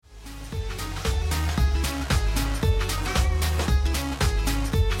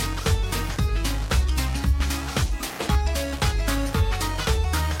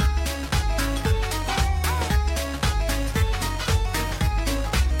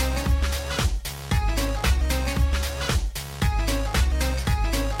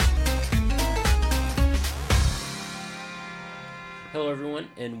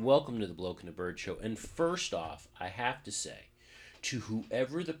and welcome to the Bloke and the Bird Show. And first off, I have to say, to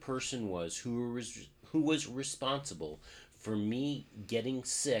whoever the person was who was responsible for me getting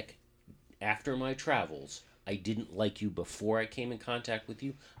sick after my travels, I didn't like you before I came in contact with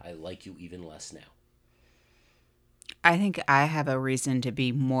you. I like you even less now. I think I have a reason to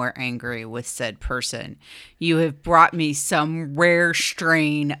be more angry with said person. You have brought me some rare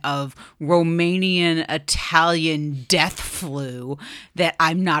strain of Romanian Italian death flu that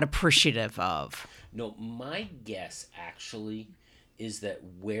I'm not appreciative of. No, my guess actually is that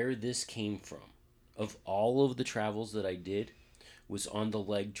where this came from, of all of the travels that I did, was on the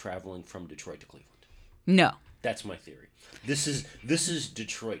leg traveling from Detroit to Cleveland. No. That's my theory. This is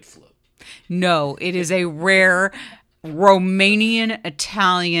Detroit flu. No, it is a rare Romanian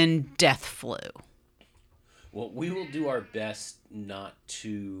Italian death flu. Well, we will do our best not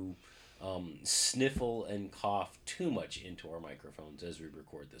to sniffle and cough too much into our microphones as we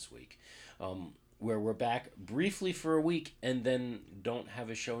record this week. Where we're back briefly for a week and then don't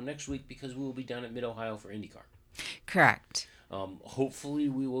have a show next week because we will be down at Mid-Ohio for IndyCar. Correct. Hopefully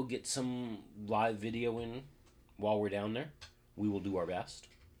we will get some live video in while we're down there. We will do our best.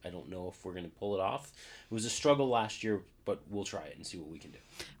 I don't know if we're going to pull it off. It was a struggle last year, but we'll try it and see what we can do.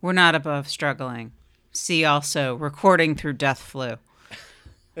 We're not above struggling. See also, recording through death flu.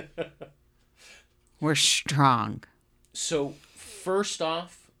 We're strong. So, first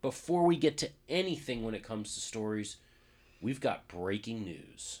off, before we get to anything when it comes to stories, we've got breaking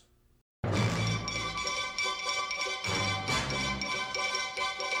news.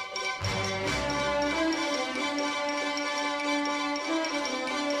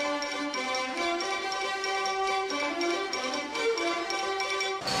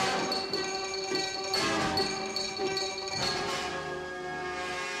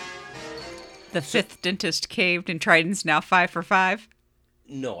 The fifth dentist caved and Triton's now 5 for 5?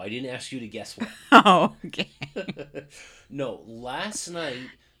 No, I didn't ask you to guess what. Oh, okay. No, last night,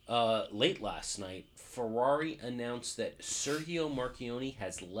 late last night, Ferrari announced that Sergio Marchionne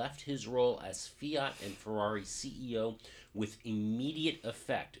has left his role as Fiat and Ferrari CEO with immediate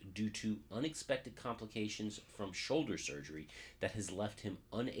effect due to unexpected complications from shoulder surgery that has left him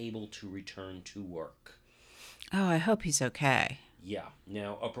unable to return to work. Oh, I hope he's okay. Yeah.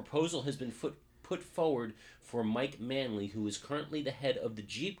 Now, a proposal has been put forward for Mike Manley, who is currently the head of the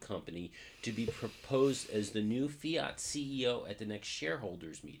Jeep company, to be proposed as the new Fiat CEO at the next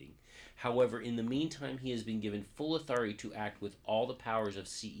shareholders meeting. However, in the meantime, he has been given full authority to act with all the powers of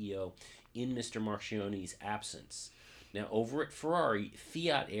CEO in Mr. Marchionne's absence. Now, over at Ferrari,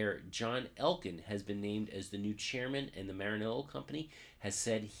 Fiat heir John Elkann has been named as the new chairman, and the Maranello company has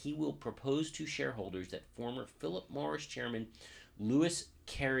said he will propose to shareholders that former Philip Morris chairman Louis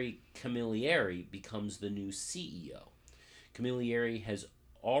Camilleri becomes the new CEO. Camilleri has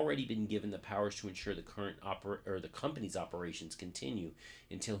already been given the powers to ensure the company's operations continue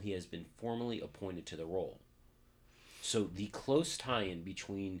until he has been formally appointed to the role. So the close tie-in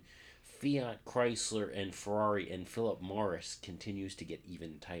between Fiat, Chrysler, and Ferrari and Philip Morris continues to get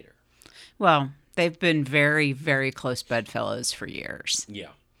even tighter. Well, they've been very, very close bedfellows for years.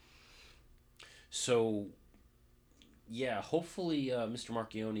 Yeah. So, yeah, hopefully Mr.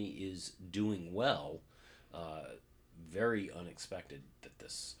 Marchionne is doing well. Very unexpected that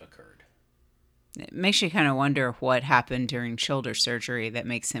this occurred. It makes you kind of wonder what happened during shoulder surgery that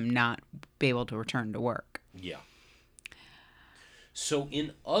makes him not be able to return to work. Yeah. So,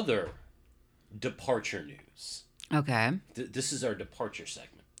 in other departure news. Okay. This is our departure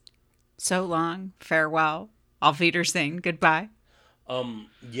segment. So long, farewell, auf Wiedersehen, goodbye.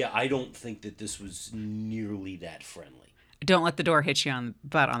 Yeah, I don't think that this was nearly that friendly. Don't let the door hit you on the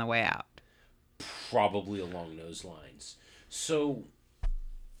butt on the way out. Probably along those lines. So,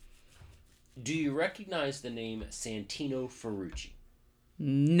 do you recognize the name Santino Ferrucci?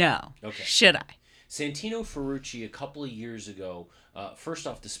 No. Okay. Should I? Santino Ferrucci, a couple of years ago, first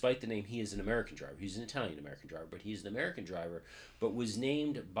off, despite the name, he is an American driver. He's an Italian-American driver, but he's an American driver, but was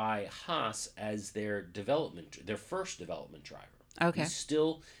named by Haas as their first development driver. Okay. He's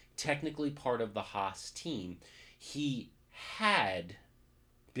still technically part of the Haas team. He had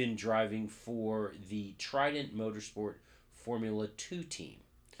been driving for the Trident Motorsport Formula 2 team.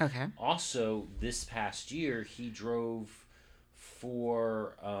 Okay. Also, this past year, he drove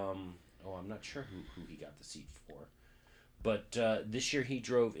for... I'm not sure who he got the seat for. But this year he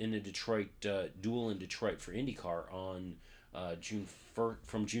drove in a Detroit duel in Detroit for IndyCar on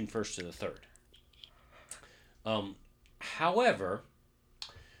from June 1st to the 3rd. However,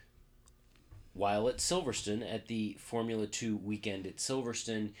 while at Silverstone, at the Formula 2 weekend at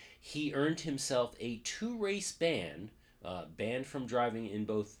Silverstone, he earned himself a 2-race ban banned from driving in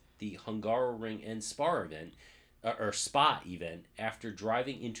both the Hungaroring and Spa event after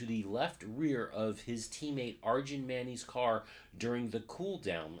driving into the left rear of his teammate Arjun Mani's car during the cool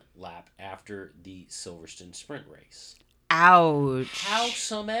down lap after the Silverstone sprint race. Ouch.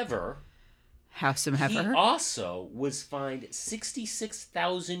 Howsomever, he Howsomever. also was fined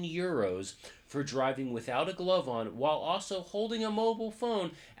 66,000 euros for driving without a glove on while also holding a mobile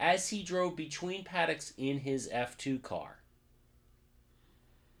phone as he drove between paddocks in his F2 car.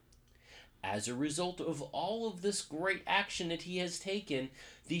 As a result of all of this great action that he has taken,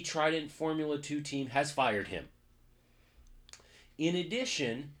 the Trident Formula 2 team has fired him. In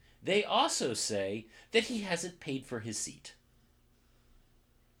addition, they also say that he hasn't paid for his seat.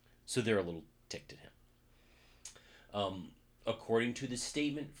 So they're a little ticked at him. According to the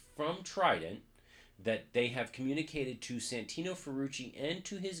statement from Trident, that they have communicated to Santino Ferrucci and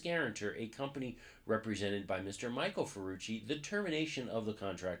to his guarantor, a company represented by Mr. Michael Ferrucci, the termination of the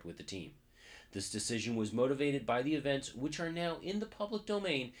contract with the team. This decision was motivated by the events which are now in the public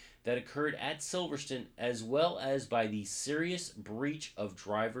domain that occurred at Silverstone, as well as by the serious breach of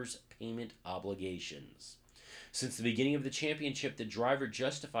drivers' payment obligations. Since the beginning of the championship, the driver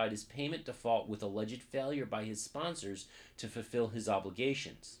justified his payment default with alleged failure by his sponsors to fulfill his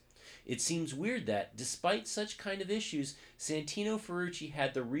obligations. It seems weird that, despite such kind of issues, Santino Ferrucci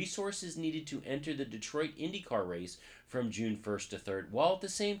had the resources needed to enter the Detroit IndyCar race from June 1st to 3rd, while at the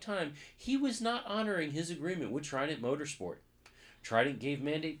same time, he was not honoring his agreement with Trident Motorsport. Trident gave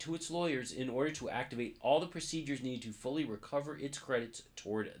mandate to its lawyers in order to activate all the procedures needed to fully recover its credits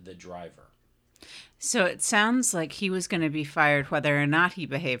toward the driver. So it sounds like he was going to be fired whether or not he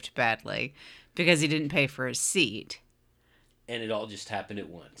behaved badly because he didn't pay for his seat. And it all just happened at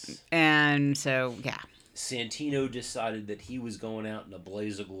once. And so, yeah. Santino decided that he was going out in a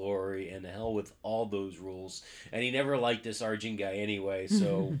blaze of glory and the hell with all those rules. And he never liked this Arjun guy anyway,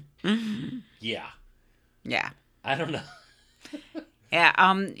 so yeah. Yeah. I don't know.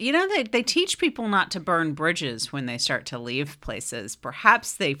 Yeah, they teach people not to burn bridges when they start to leave places.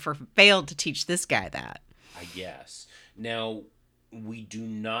 Perhaps they failed to teach this guy that. I guess. Now, we do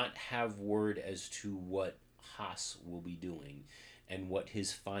not have word as to what Haas will be doing and what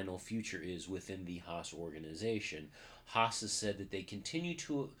his final future is within the Haas organization. Haas has said that they continue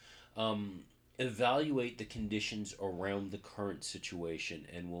to evaluate the conditions around the current situation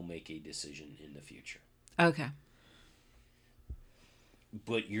and will make a decision in the future. Okay.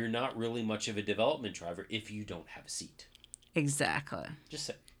 But you're not really much of a development driver if you don't have a seat. Exactly.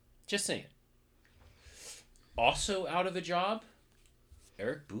 Just saying. Also out of a job,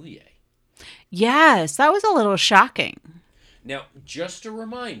 Eric Boulier. Yes, that was a little shocking. Now, just a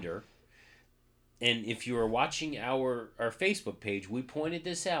reminder, and if you are watching our Facebook page, we pointed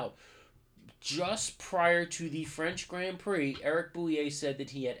this out. Just prior to the French Grand Prix, Eric Boulier said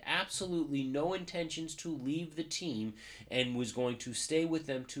that he had absolutely no intentions to leave the team and was going to stay with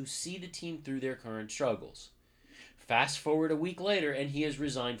them to see the team through their current struggles. Fast forward a week later, and he has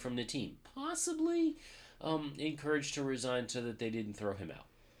resigned from the team. Possibly encouraged to resign so that they didn't throw him out.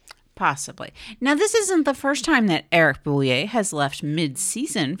 Possibly. Now, this isn't the first time that Eric Boulier has left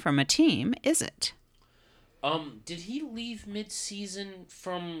mid-season from a team, is it? Did he leave mid-season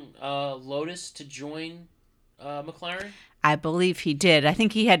from Lotus to join McLaren? I believe he did. I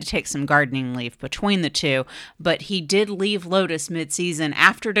think he had to take some gardening leave between the two, but he did leave Lotus mid-season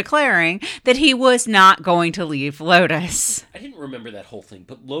after declaring that he was not going to leave Lotus. I didn't remember that whole thing,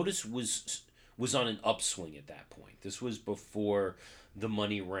 but Lotus was on an upswing at that point. This was before the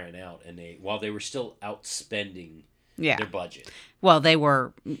money ran out, and while they were still outspending their budget. Well, they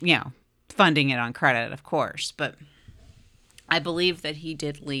were, funding it on credit, of course, but I believe that he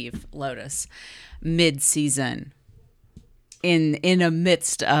did leave Lotus mid-season in a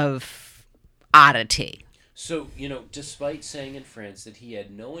midst of oddity. So, despite saying in France that he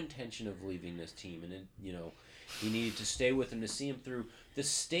had no intention of leaving this team and, he needed to stay with him to see him through, the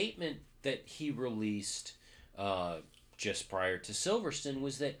statement that he released just prior to Silverstone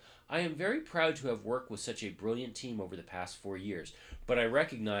was that I am very proud to have worked with such a brilliant team over the past 4 years, but I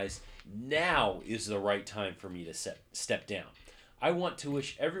recognize now is the right time for me to step down. I want to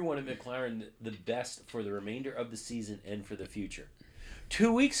wish everyone at McLaren the best for the remainder of the season and for the future.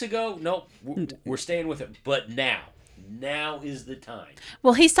 2 weeks ago, nope, we're staying with it, but now is the time.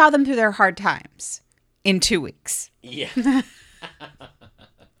 Well, he saw them through their hard times in 2 weeks. Yeah.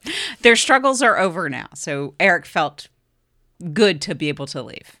 Their struggles are over now, so Eric felt good to be able to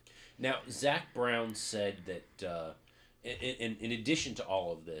leave. Now, Zach Brown said that, in addition to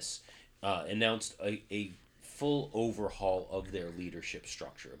all of this, announced a full overhaul of their leadership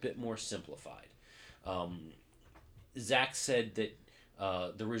structure, a bit more simplified. Zach said that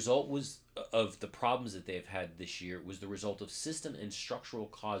the result was of the problems that they've had this year was the result of system and structural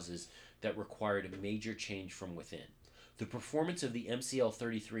causes that required a major change from within. The performance of the MCL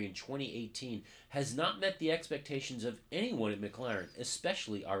 33 in 2018 has not met the expectations of anyone at McLaren,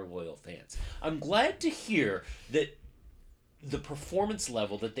 especially our loyal fans. I'm glad to hear that the performance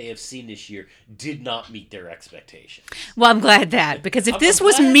level that they have seen this year did not meet their expectations. Well, I'm glad that, because if this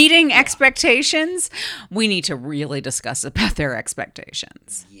was meeting expectations, we need to really discuss about their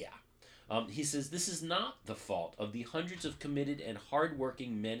expectations. Yeah. He says this is not the fault of the hundreds of committed and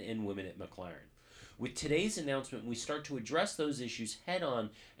hardworking men and women at McLaren. With today's announcement, we start to address those issues head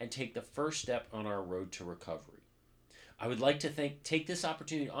on and take the first step on our road to recovery. I would like to take this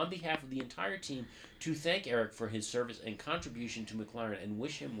opportunity on behalf of the entire team to thank Eric for his service and contribution to McLaren and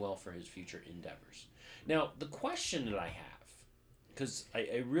wish him well for his future endeavors. Now, the question that I have, because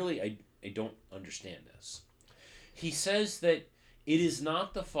I don't understand this. He says that it is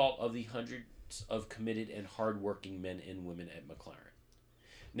not the fault of the hundreds of committed and hardworking men and women at McLaren.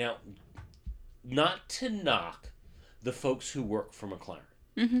 Now, not to knock the folks who work for McLaren,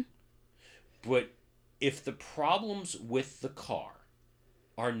 Mm-hmm. but if the problems with the car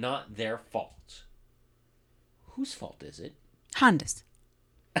are not their fault, whose fault is it? Honda's.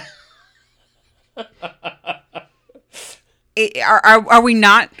 Are we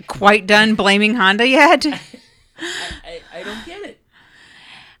not quite done blaming Honda yet? I don't get it.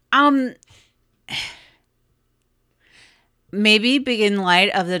 Maybe in light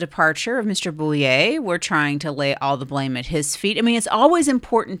of the departure of Mr. Bouillet, we're trying to lay all the blame at his feet. I mean, it's always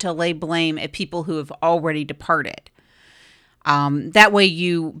important to lay blame at people who have already departed. That way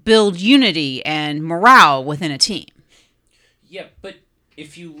you build unity and morale within a team. Yeah, but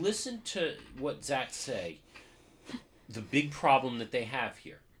if you listen to what Zach say, the big problem that they have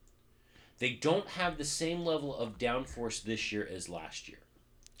here, they don't have the same level of downforce this year as last year.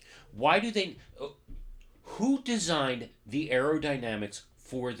 Why do they... Who designed the aerodynamics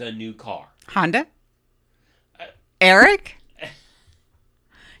for the new car? Honda? Eric?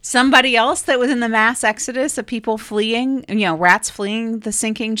 Somebody else that was in the mass exodus of people fleeing, rats fleeing the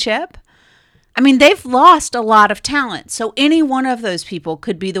sinking ship? I mean, they've lost a lot of talent. So any one of those people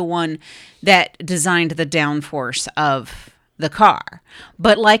could be the one that designed the downforce of the car.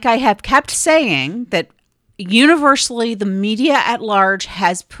 But like I have kept saying, that universally the media at large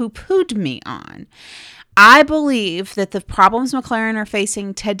has poo-pooed me on. I believe that the problems McLaren are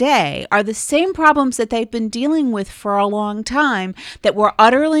facing today are the same problems that they've been dealing with for a long time that were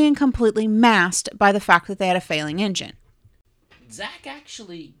utterly and completely masked by the fact that they had a failing engine. Zach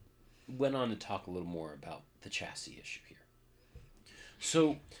actually went on to talk a little more about the chassis issue here.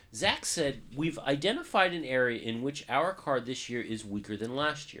 So, Zach said, we've identified an area in which our car this year is weaker than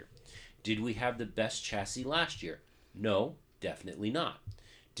last year. Did we have the best chassis last year? No, definitely not.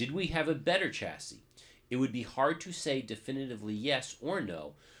 Did we have a better chassis? It would be hard to say definitively yes or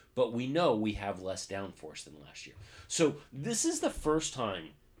no, but we know we have less downforce than last year. So this is the first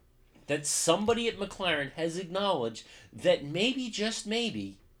time that somebody at McLaren has acknowledged that maybe, just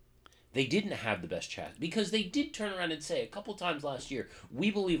maybe, they didn't have the best chassis. Because they did turn around and say a couple times last year, we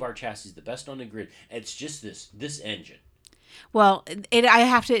believe our chassis is the best on the grid, and it's just this engine. Well, I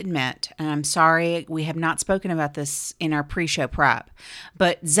have to admit, and I'm sorry, we have not spoken about this in our pre-show prep,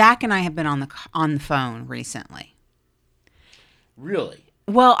 but Zach and I have been on the phone recently. Really?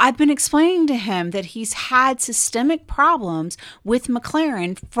 Well, I've been explaining to him that he's had systemic problems with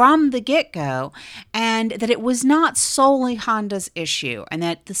McLaren from the get-go, and that it was not solely Honda's issue, and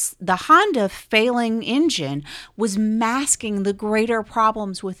that the Honda failing engine was masking the greater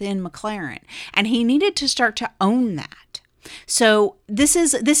problems within McLaren, and he needed to start to own that. So this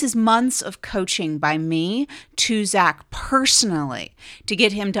is months of coaching by me to Zach personally to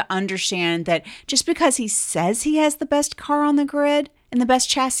get him to understand that just because he says he has the best car on the grid and the best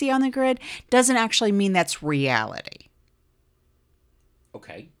chassis on the grid doesn't actually mean that's reality.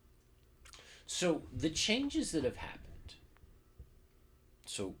 Okay. So the changes that have happened,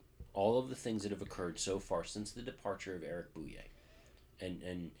 so all of the things that have occurred so far since the departure of Eric Bouillet,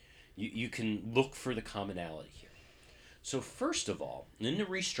 and you can look for the commonality here. So first of all, in the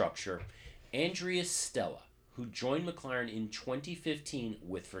restructure, Andrea Stella, who joined McLaren in 2015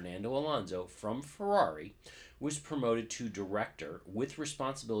 with Fernando Alonso from Ferrari, was promoted to director with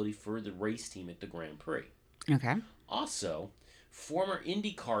responsibility for the race team at the Grand Prix. Okay. Also, former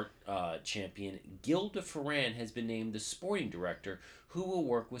IndyCar champion Gilda Ferran has been named the sporting director who will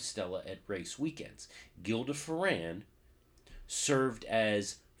work with Stella at race weekends. Gilda Ferran served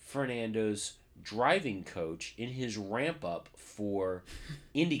as Fernando's driving coach in his ramp up for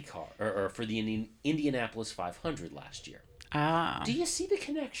IndyCar or for the Indianapolis 500 last year. Ah. Do you see the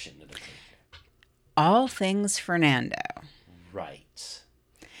connection that occurred there? All things Fernando. Right.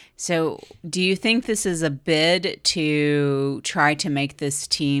 So, do you think this is a bid to try to make this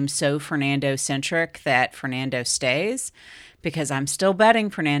team so Fernando-centric that Fernando stays? Because I'm still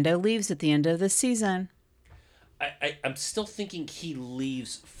betting Fernando leaves at the end of the season. I'm still thinking he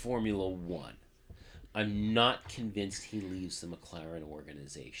leaves Formula One. I'm not convinced he leaves the McLaren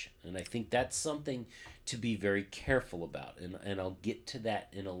organization. And I think that's something to be very careful about. And I'll get to that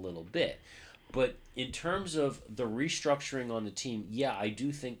in a little bit. But in terms of the restructuring on the team, yeah, I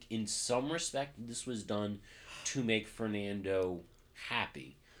do think in some respect this was done to make Fernando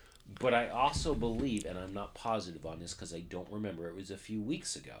happy. But I also believe, and I'm not positive on this because I don't remember, it was a few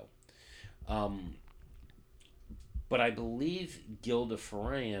weeks ago. Um, but I believe Gilda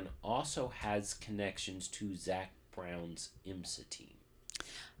Ferran also has connections to Zach Brown's IMSA team.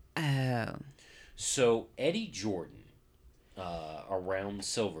 Oh. So Eddie Jordan, around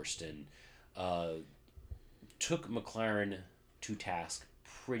Silverstone, took McLaren to task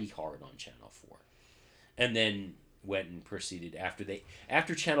pretty hard on Channel 4. And then went and proceeded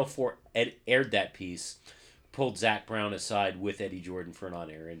after Channel 4 aired that piece, pulled Zach Brown aside with Eddie Jordan for an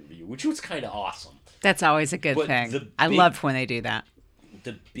on-air interview, which was kind of awesome. That's always a good thing. I love when they do that.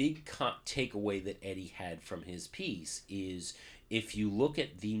 The big takeaway that Eddie had from his piece is if you look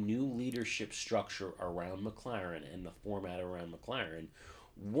at the new leadership structure around McLaren and the format around McLaren,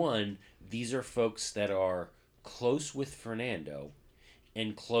 one, these are folks that are close with Fernando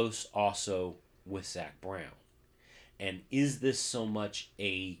and close also with Zach Brown. And is this so much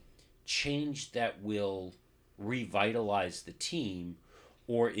a change that will revitalize the team,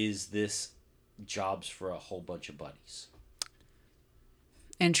 or is this jobs for a whole bunch of buddies?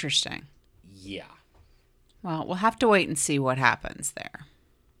 Interesting. Yeah. Well, we'll have to wait and see what happens there.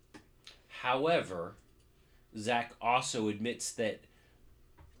 However, Zach also admits that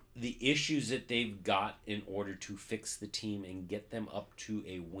the issues that they've got in order to fix the team and get them up to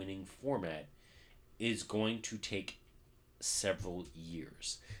a winning format is going to take several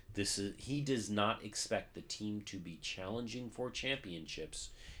years. He does not expect the team to be challenging for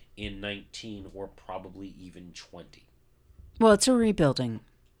championships in 19 or probably even 20. Well, it's a rebuilding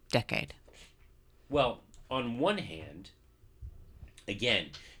decade. Well, on one hand,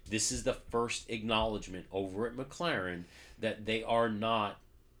 again, this is the first acknowledgement over at McLaren that they are not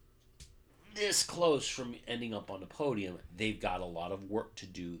this close from ending up on the podium. They've got a lot of work to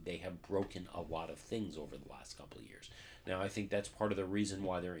do. They have broken a lot of things over the last couple of years. Now, I think that's part of the reason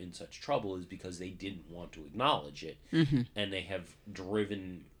why they're in such trouble is because they didn't want to acknowledge it, and they have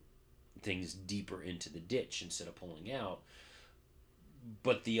driven things deeper into the ditch instead of pulling out.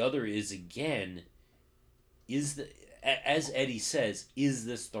 But the other is, again, as Eddie says, is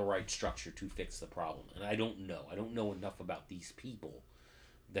this the right structure to fix the problem? And I don't know. I don't know enough about these people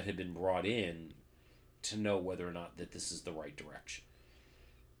that have been brought in to know whether or not that this is the right direction.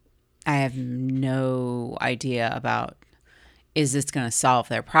 I have no idea about is this going to solve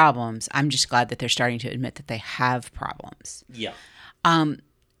their problems. I'm just glad that they're starting to admit that they have problems. Yeah.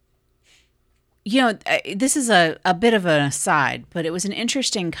 This is a bit of an aside, but it was an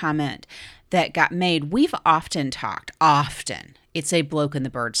interesting comment that got made. We've often, it's a Bloke and the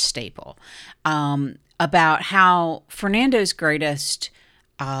Bird staple, about how Fernando's greatest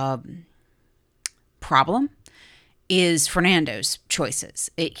problem is Fernando's choices.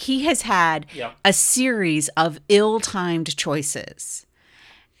 He has had a series of ill-timed choices.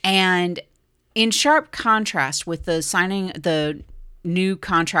 And in sharp contrast with the new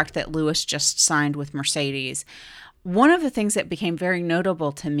contract that Lewis just signed with Mercedes, one of the things that became very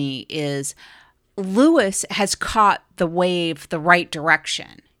notable to me is Lewis has caught the wave the right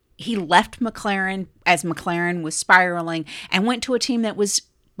direction. He left McLaren as McLaren was spiraling and went to a team that was,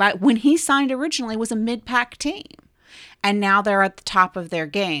 when he signed originally, was a mid-pack team. And now they're at the top of their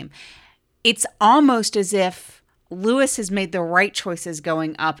game. It's almost as if Lewis has made the right choices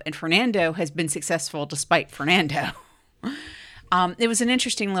going up and Fernando has been successful despite Fernando. It was an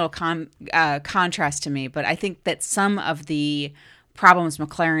interesting little contrast to me, but I think that some of the problems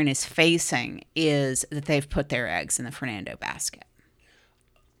McLaren is facing is that they've put their eggs in the Fernando basket.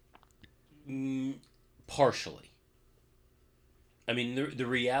 Partially. I mean, the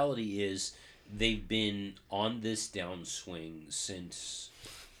reality is they've been on this downswing since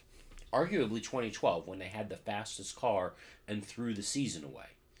arguably 2012 when they had the fastest car and threw the season away.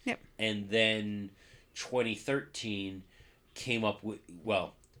 Yep. And then 2013 came up with,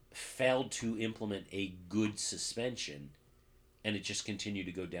 failed to implement a good suspension, and it just continued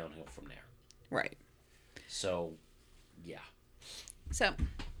to go downhill from there. Right. So, yeah. So,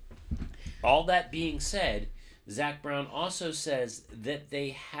 All that being said, Zach Brown also says that they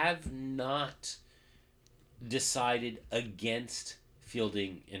have not decided against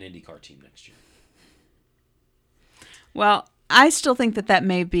fielding an IndyCar team next year. well, I still think that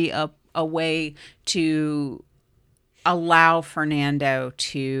may be a way to allow Fernando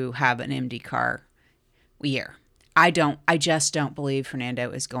to have an IndyCar year. I just don't believe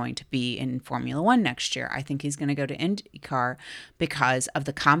Fernando is going to be in Formula One next year. I think he's going to go to IndyCar because of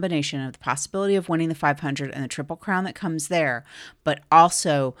the combination of the possibility of winning the 500 and the Triple Crown that comes there, but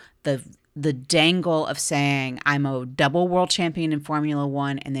also the dangle of saying I'm a double world champion in Formula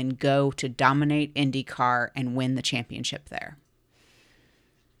One and then go to dominate IndyCar and win the championship there.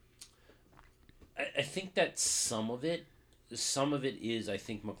 I think that some of it is, I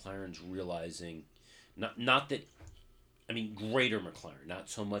think McLaren's realizing, not that, I mean, greater McLaren, not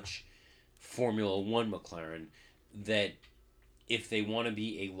so much Formula One McLaren, that if they want to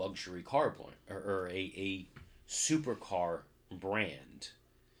be a luxury car brand or a supercar brand,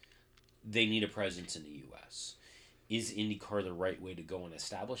 they need a presence in the U.S. Is IndyCar the right way to go and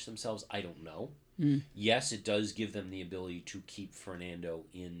establish themselves? I don't know. Yes, it does give them the ability to keep Fernando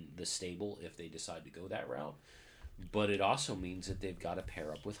in the stable if they decide to go that route, but it also means that they've got to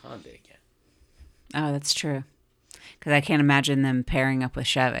pair up with Honda again. Oh, that's true. Because I can't imagine them pairing up with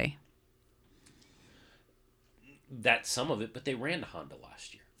Chevy. That's some of it, but they ran to Honda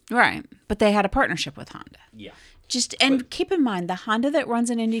last year. Right, but they had a partnership with Honda. Yeah. Keep in mind, the Honda that runs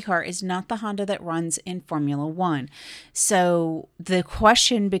in IndyCar is not the Honda that runs in Formula One. So the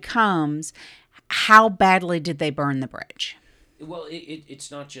question becomes, how badly did they burn the bridge? Well, it's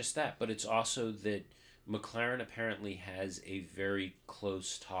not just that, but it's also that McLaren apparently has a very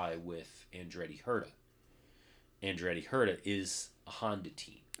close tie with Andretti Herta. Andretti Herta is a Honda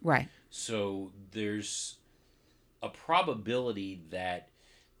team. Right. So there's a probability that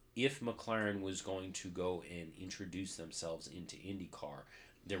if McLaren was going to go and introduce themselves into IndyCar,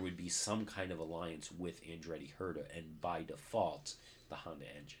 there would be some kind of alliance with Andretti Herta and by default, the Honda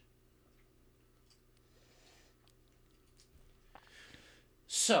engine.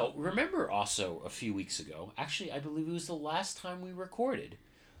 So, remember also a few weeks ago, actually I believe it was the last time we recorded,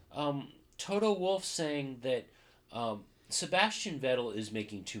 Toto Wolff saying that Sebastian Vettel is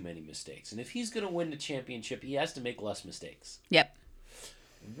making too many mistakes. And if he's going to win the championship, he has to make less mistakes. Yep.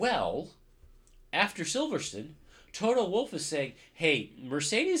 Well, after Silverstone, Toto Wolff is saying, hey,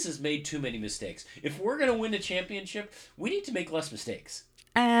 Mercedes has made too many mistakes. If we're going to win the championship, we need to make less mistakes.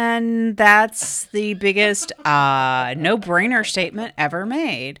 And that's the biggest no-brainer statement ever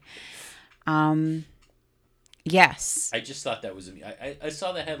made. Yes. I just thought that was... I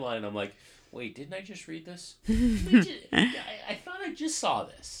saw the headline and I'm like, wait, didn't I just read this? I thought I just saw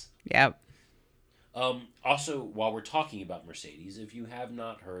this. Yep. Also, while we're talking about Mercedes, if you have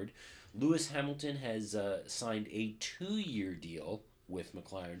not heard, Lewis Hamilton has signed a 2-year deal with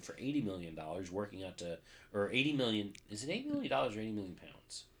McLaren for $80 million, working out to, or 80 million, is it $80 million or 80 million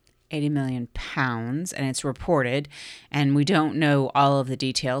pounds? 80 million pounds, and it's reported, and we don't know all of the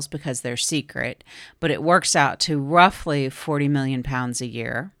details because they're secret, but it works out to roughly 40 million pounds a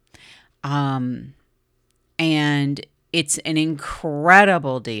year. And it's an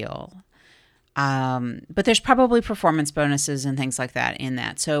incredible deal. But there's probably performance bonuses and things like that in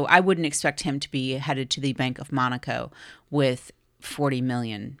that. So I wouldn't expect him to be headed to the Bank of Monaco with 40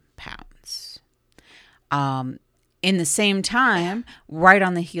 million pounds. In the same time, right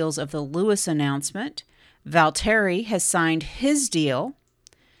on the heels of the Lewis announcement, Valtteri has signed his deal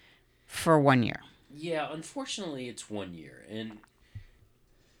for 1 year. Yeah, unfortunately, it's 1 year. And,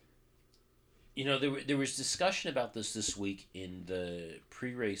 you know, there was discussion about this week in the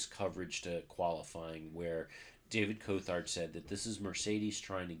pre-race coverage to qualifying where David Coulthard said that this is Mercedes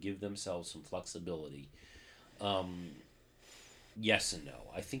trying to give themselves some flexibility. Yes and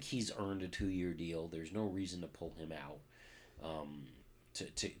no. I think he's earned a 2-year deal. There's no reason to pull him out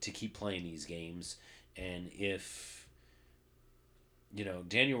to keep playing these games. And if, you know,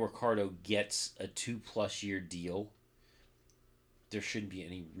 Daniel Ricciardo gets a 2+ year deal, there shouldn't be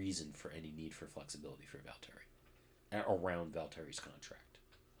any reason for any need for flexibility for Valtteri around Valtteri's contract.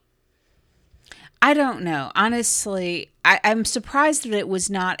 I don't know. Honestly, I'm surprised that it was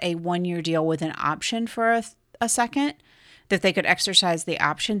not a 1-year deal with an option for a second, that they could exercise the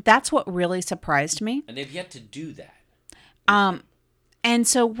option. That's what really surprised me. And they've yet to do that. And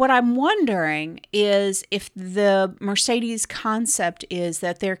so what I'm wondering is if the Mercedes concept is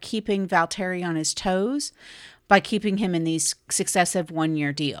that they're keeping Valtteri on his toes by keeping him in these successive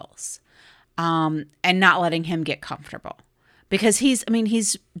 1-year deals, and not letting him get comfortable. because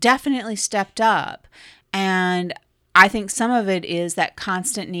he's definitely stepped up. And I think some of it is that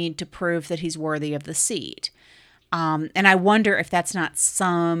constant need to prove that he's worthy of the seat. And I wonder if that's not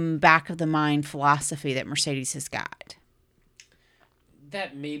some back of the mind philosophy that Mercedes has got.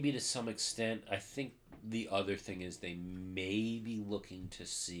 That may be to some extent. I think the other thing is they may be looking to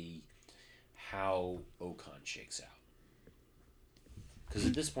see how Ocon shakes out. Because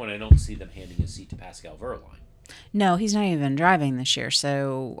at this point, I don't see them handing a seat to Pascal Wehrlein. No, he's not even driving this year.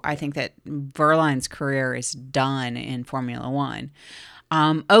 So I think that Wehrlein's career is done in Formula One.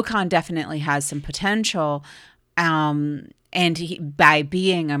 Ocon definitely has some potential. And by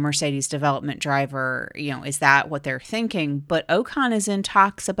being a Mercedes development driver, is that what they're thinking? But Ocon is in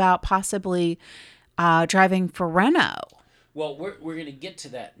talks about possibly driving for Renault. Well, we're going to get to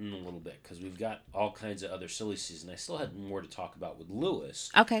that in a little bit because we've got all kinds of other silly season. I still had more to talk about with Lewis.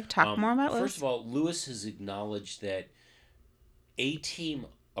 Okay, talk more about Lewis. First of all, Lewis has acknowledged that a team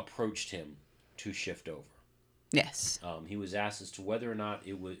approached him to shift over. Yes. He was asked as to whether or not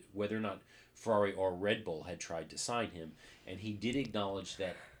Ferrari or Red Bull had tried to sign him, and he did acknowledge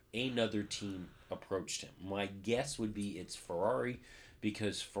that another team approached him. My guess would be it's Ferrari,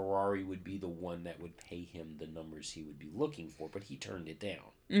 because Ferrari would be the one that would pay him the numbers he would be looking for, but he turned it down.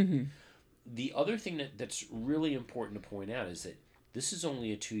 Mm-hmm. The other thing that's really important to point out is that this is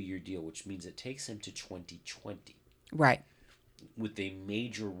only a 2-year deal, which means it takes him to 2020. Right. With a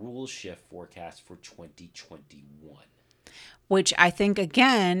major rules shift forecast for 2021. Which I think,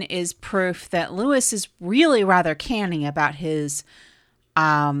 again, is proof that Lewis is really rather canny about his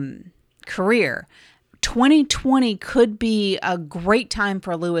career. 2020 could be a great time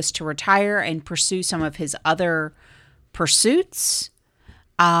for Lewis to retire and pursue some of his other pursuits.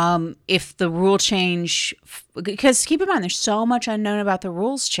 If the rule change, because keep in mind, there's so much unknown about the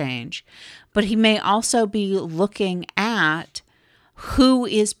rules change, but he may also be looking at who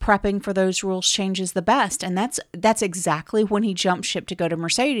is prepping for those rules changes the best. And that's exactly when he jumped ship to go to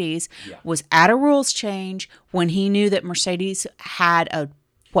Mercedes, was at a rules change when he knew that Mercedes had a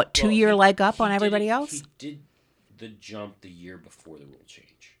 2-year leg up on everybody else? He did the jump the year before the rule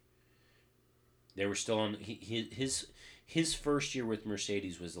change. They were still on his first year with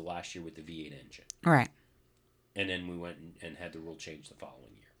Mercedes was the last year with the V8 engine. Right. And then we went and had the rule change the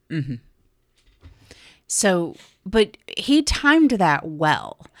following year. Mm-hmm. So, but he timed that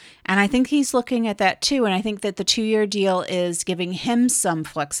well. And I think he's looking at that too. And I think that the 2-year deal is giving him some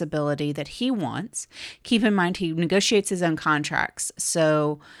flexibility that he wants. Keep in mind, he negotiates his own contracts.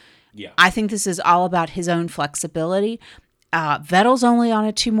 So yeah, I think this is all about his own flexibility. Vettel's only on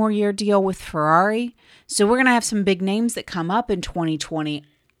a 2-more-year deal with Ferrari. So we're going to have some big names that come up in 2020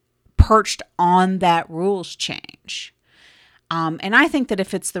 perched on that rules change. And I think that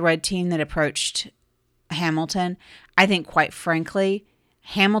if it's the red team that approached Hamilton, I think, quite frankly,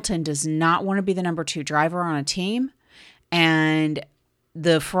 Hamilton does not want to be the number 2 driver on a team. And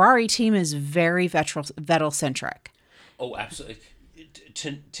the Ferrari team is very Vettel-centric. Oh, absolutely.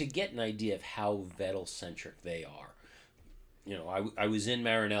 To get an idea of how Vettel-centric they are, I was in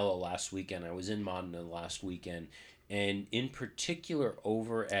Maranello last weekend. I was in Modena last weekend. And in particular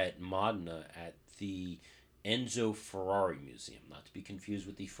over at Modena at the Enzo Ferrari Museum, not to be confused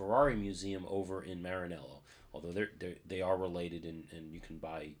with the Ferrari Museum over in Maranello, although they are related and you can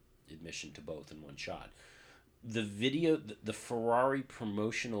buy admission to both in one shot. The video, the Ferrari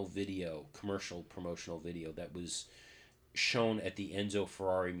commercial promotional video that was shown at the Enzo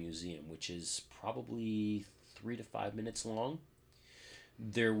Ferrari Museum, which is probably 3 to 5 minutes long.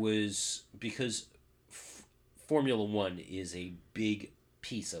 There was, because Formula One is a big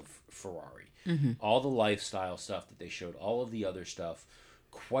piece of Ferrari. Mm-hmm. All the lifestyle stuff that they showed, all of the other stuff,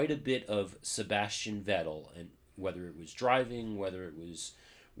 quite a bit of Sebastian Vettel, and whether it was driving, whether it was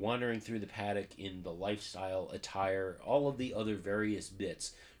wandering through the paddock in the lifestyle attire, all of the other various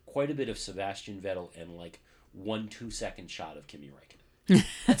bits, quite a bit of Sebastian Vettel and like 1 2-second shot of Kimi Räikkönen.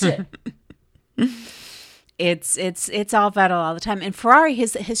 That's it. It's all Vettel all the time. And Ferrari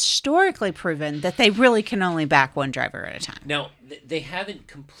has historically proven that they really can only back one driver at a time. Now, they haven't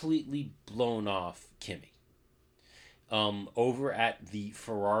completely blown off Kimi. Over at the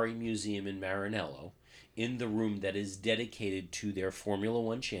Ferrari Museum in Maranello, in the room that is dedicated to their Formula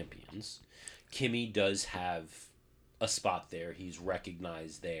One champions, Kimi does have a spot there. He's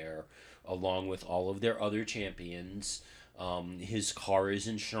recognized there, along with all of their other champions. His car is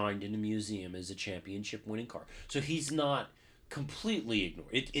enshrined in the museum as a championship-winning car. So he's not completely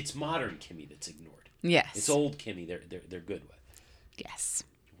ignored. It's modern Kimi that's ignored. Yes. It's old Kimi they're good with. Yes.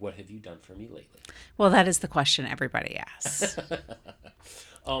 What have you done for me lately? Well, that is the question everybody asks.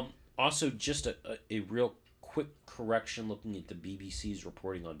 Also, just a real quick correction looking at the BBC's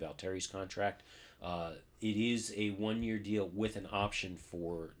reporting on Valtteri's contract. It is a 1-year deal with an option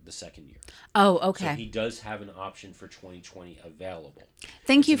for the second year. Oh, So okay. he does have an option for 2020 available.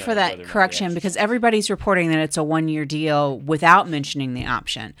 Thank It's you a for matter of whether that or not they correction because exercise. everybody's reporting that it's a 1-year deal without mentioning the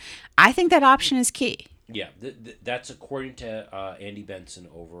option. I think that option is key. Yeah, that's according to Andy Benson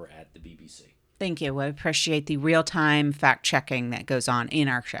over at the BBC. Thank you. I appreciate the real-time fact-checking that goes on in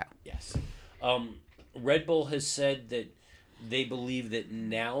our show. Yes. Red Bull has said that they believe that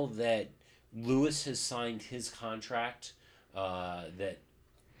now that Lewis has signed his contract, that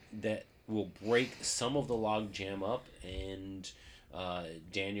will break some of the log jam up, and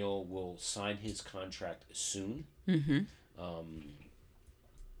Daniel will sign his contract soon.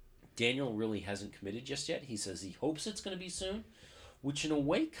 Daniel really hasn't committed just yet. He says he hopes it's going to be soon, which in a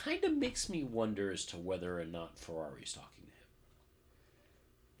way kind of makes me wonder as to whether or not Ferrari's talking to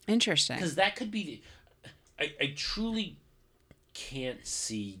him. Interesting. Because that could be I truly can't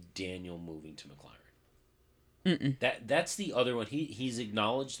see Daniel moving to McLaren. That's the other one. He's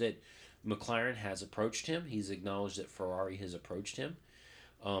acknowledged that McLaren has approached him. He's acknowledged that Ferrari has approached him.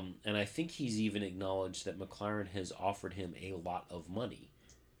 And I think he's even acknowledged that McLaren has offered him a lot of money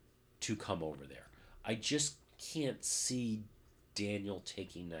to come over there. I just can't see Daniel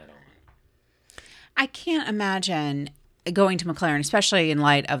taking that on. I can't imagine going to McLaren, especially in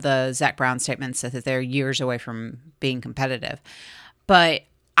light of the Zach Brown statements that they're years away from being competitive. But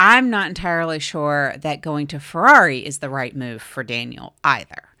I'm not entirely sure that going to Ferrari is the right move for Daniel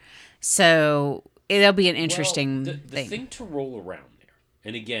either. So it'll be an interesting the thing. thing to roll around there,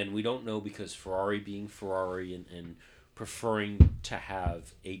 and again, we don't know because Ferrari being Ferrari and preferring to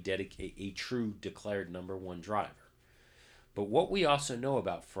have a true declared number one driver. But what we also know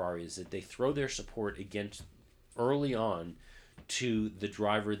about Ferrari is that they throw their support against early on to the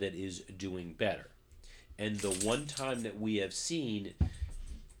driver that is doing better. And the one time that we have seen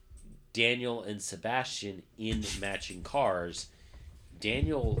Daniel and Sebastian in matching cars,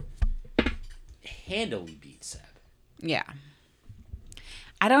 Daniel handily beat Seb. Yeah.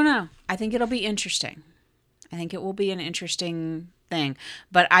 I don't know. I think it'll be interesting. I think it will be an interesting thing.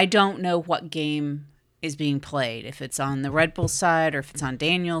 But I don't know what game is being played. If it's on the Red Bull side or if it's on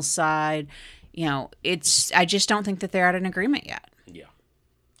Daniel's side. You know, I just don't think that they're at an agreement yet. Yeah.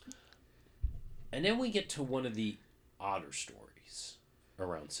 And then we get to one of the odder stories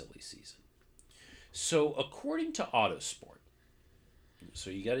around silly season. So according to Autosport, so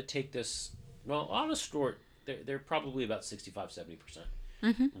you got to take this, well, Autosport, they're probably about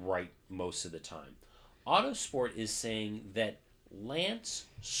 65-70% right most of the time. Autosport is saying that Lance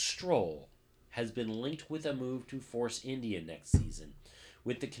Stroll has been linked with a move to Force India next season,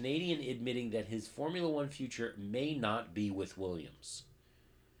 with the Canadian admitting that his Formula One future may not be with Williams.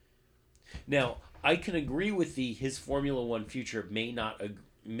 Now, I can agree with his Formula One future may not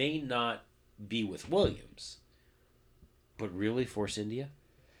be with Williams, but really, Force India?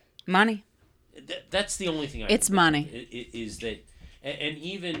 Money. That's the only thing I It's can money. is that, and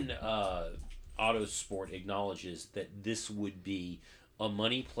even Autosport acknowledges that this would be a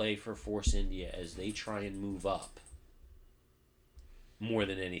money play for Force India as they try and move up more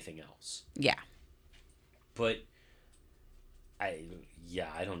than anything else. Yeah. But I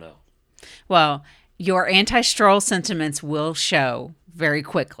don't know. Well, your anti-Stroll sentiments will show very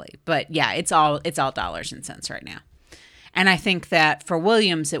quickly. But yeah, it's all dollars and cents right now. And I think that for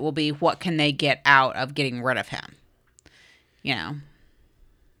Williams, it will be what can they get out of getting rid of him? You know.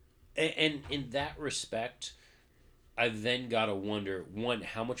 And in that respect, I've then got to wonder, one,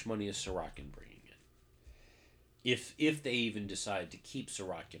 how much money is Sorokin bringing in? If they even decide to keep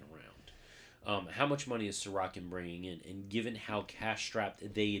Sorokin around. How much money is Sorokin bringing in? And given how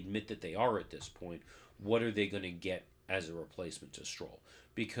cash-strapped they admit that they are at this point, what are they going to get as a replacement to Stroll?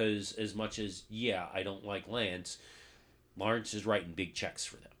 Because as much as, I don't like Lance is writing big checks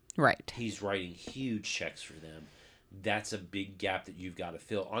for them. Right. He's writing huge checks for them. That's a big gap that you've got to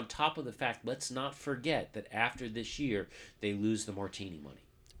fill. On top of the fact, let's not forget that after this year, they lose the Martini money.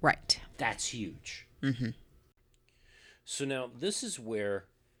 Right. That's huge. Mm-hmm. So now this is where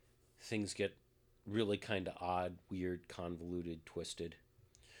things get really kind of odd, weird, convoluted, twisted.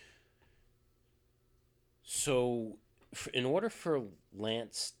 So in order for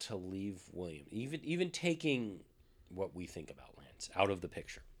Lance to leave Williams, even taking what we think about Lance out of the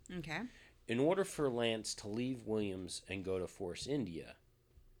picture. Okay. In order for Lance to leave Williams and go to Force India,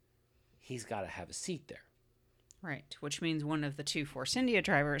 he's got to have a seat there. Right, which means one of the two Force India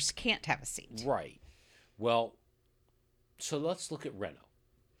drivers can't have a seat. Right. Well, so let's look at Renault.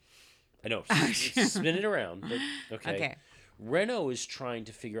 I know, spin it around, but okay. Okay. Renault is trying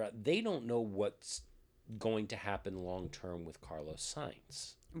to figure out, they don't know what's going to happen long term with Carlos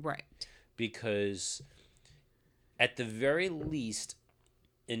Sainz. Right. Because at the very least,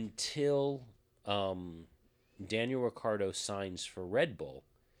 until Daniel Ricciardo signs for Red Bull,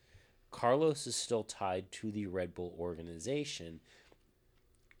 Carlos is still tied to the Red Bull organization,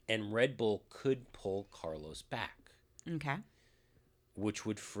 and Red Bull could pull Carlos back, Okay. which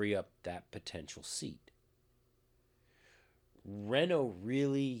would free up that potential seat. Renault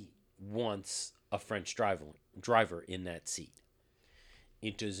really wants a French driver in that seat.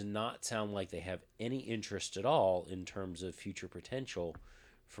 It does not sound like they have any interest at all in terms of future potential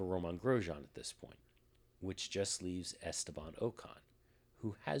for Romain Grosjean at this point, which just leaves Esteban Ocon,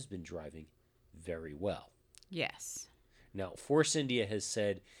 who has been driving very well. Yes. Now, Force India has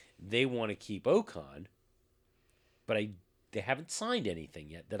said they want to keep Ocon, but they haven't signed anything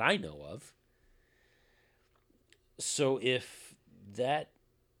yet that I know of. So if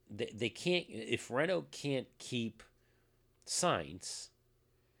they can't, if Renault can't keep Sainz,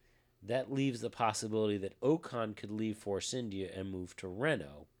 that leaves the possibility that Ocon could leave Force India and move to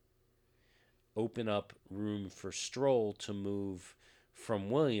Renault, open up room for Stroll to move from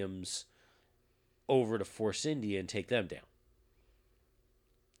Williams over to Force India and take them down.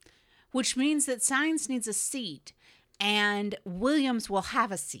 Which means that Sainz needs a seat and Williams will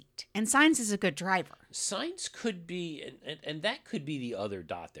have a seat. And Sainz is a good driver. Sainz could be, and that could be the other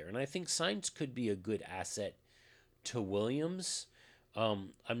dot there. And I think Sainz could be a good asset to Williams.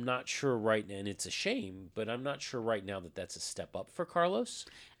 I'm not sure right now, and it's a shame, but I'm not sure right now that that's a step up for Carlos.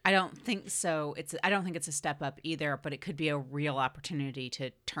 I don't think so. I don't think it's a step up either, but it could be a real opportunity to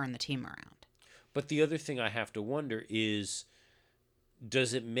turn the team around. But the other thing I have to wonder is,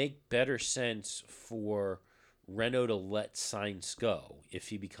 does it make better sense for Renault to let Sainz go if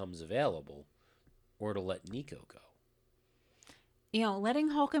he becomes available, or to let Nico go? You know,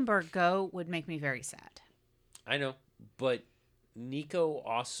 letting Hulkenberg go would make me very sad. I know, but Nico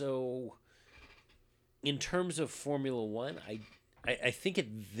also, in terms of Formula One, I think at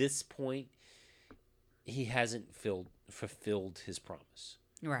this point he hasn't fulfilled his promise.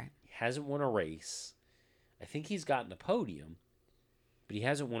 Right. He hasn't won a race. I think he's gotten a podium, but he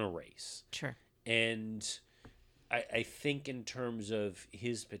hasn't won a race. Sure. And I think in terms of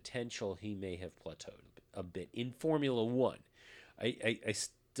his potential, he may have plateaued a bit in Formula One. I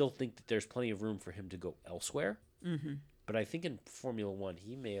still think that there's plenty of room for him to go elsewhere. Mm-hmm. But I think in Formula One,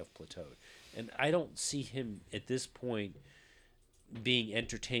 he may have plateaued. And I don't see him at this point being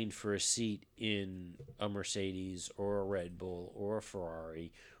entertained for a seat in a Mercedes or a Red Bull or a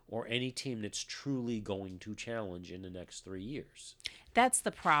Ferrari or any team that's truly going to challenge in the next 3 years. That's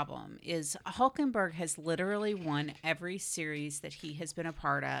the problem, is Hulkenberg has literally won every series that he has been a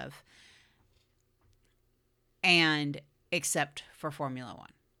part of, and except for Formula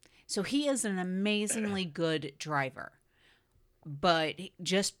One. So he is an amazingly good driver. But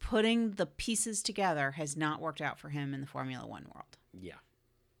just putting the pieces together has not worked out for him in the Formula One world. Yeah.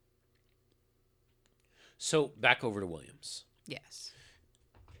 So back over to Williams. Yes.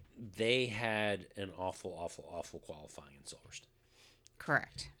 They had an awful qualifying in Silverstone.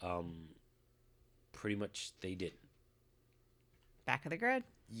 Correct. Pretty much they didn't. Back of the grid?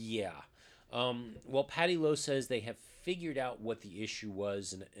 Yeah. Well, Patty Lowe says they have figured out what the issue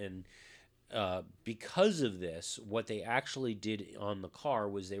was, and because of this, what they actually did on the car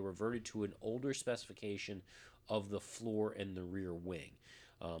was they reverted to an older specification of the floor and the rear wing.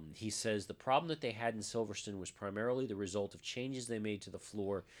 He says the problem that they had in Silverstone was primarily the result of changes they made to the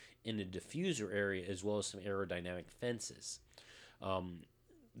floor in the diffuser area, as well as some aerodynamic fences.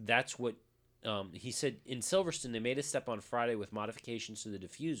 That's what he said. In Silverstone, they made a step on Friday with modifications to the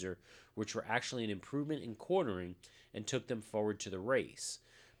diffuser, which were actually an improvement in cornering and took them forward to the race.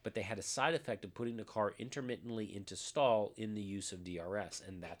 But they had a side effect of putting the car intermittently into stall in the use of DRS,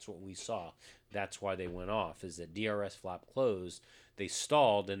 and that's what we saw. That's why they went off, is that DRS flap closed, they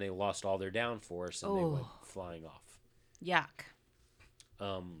stalled, and they lost all their downforce, and they went flying off. Yuck.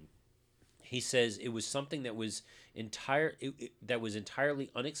 He says it was something that was entirely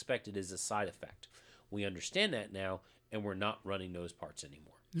unexpected as a side effect. We understand that now, and we're not running those parts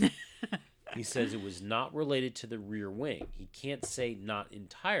anymore. He says it was not related to the rear wing. He can't say not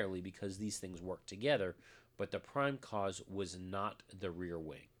entirely because these things work together, but the prime cause was not the rear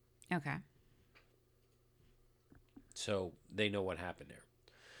wing. Okay. So they know what happened there.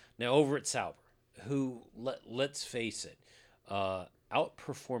 Now over at Sauber, who, let's face it,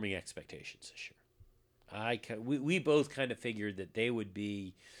 outperforming expectations this year. We both kind of figured that they would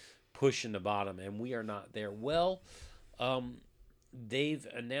be pushing the bottom, and we are not there. Well, they've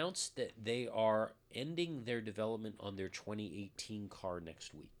announced that they are ending their development on their 2018 car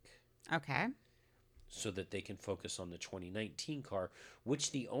next week. Okay. so that they can focus on the 2019 car,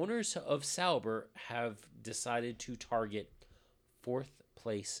 which the owners of Sauber have decided to target fourth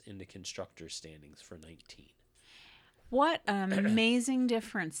place in the constructors' standings for 19. What an amazing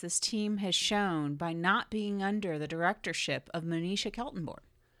difference this team has shown by not being under the directorship of Monisha Keltenborn.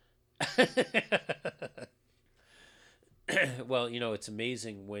 Well, it's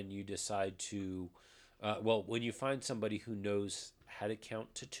amazing when you decide to, when you find somebody who knows how to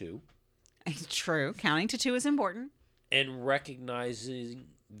count to two. True. Counting to two is important. And recognizing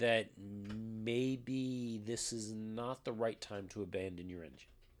that maybe this is not the right time to abandon your engine.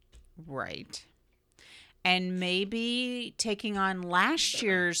 Right. And maybe taking on last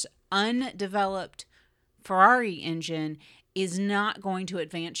year's undeveloped Ferrari engine is not going to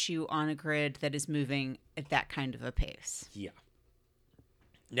advance you on a grid that is moving at that kind of a pace. Yeah.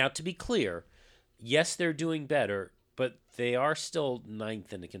 Now, to be clear, yes, they're doing better, but they are still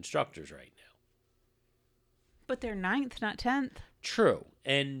ninth in the constructors right now. But they're ninth, not 10th. True.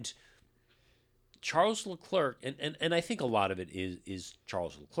 And Charles Leclerc, and I think a lot of it is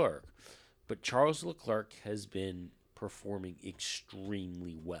Charles Leclerc, but Charles Leclerc has been performing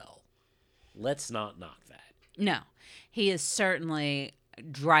extremely well. Let's not knock that. No, he is certainly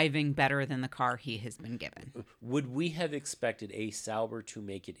driving better than the car he has been given. Would we have expected a Sauber to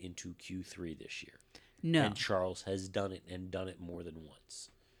make it into Q3 this year? No. And Charles has done it and done it more than once.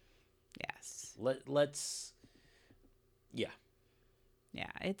 Yes. Let's yeah.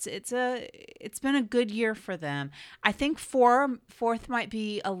 Yeah, it's been a good year for them. I think fourth might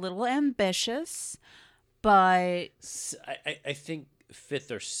be a little ambitious, but I think fifth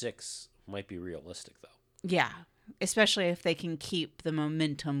or sixth might be realistic though. Yeah, especially if they can keep the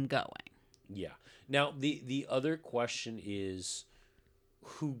momentum going. Yeah. Now the other question is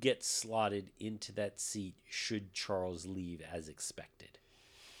who gets slotted into that seat should Charles leave as expected?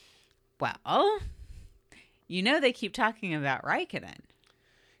 Well, they keep talking about Raikkonen.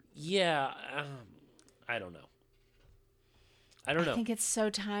 Yeah, I don't know. I think it's so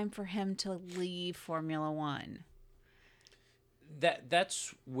time for him to leave Formula One.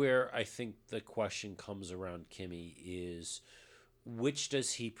 That's where I think the question comes around Kimi is which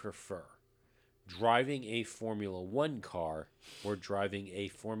does he prefer? Driving a Formula One car or driving a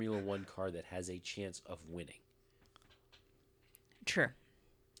Formula One car that has a chance of winning? True.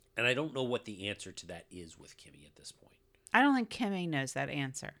 And I don't know what the answer to that is with Kimi at this point. I don't think Kimi knows that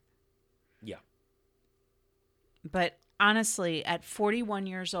answer. Yeah. But honestly, at 41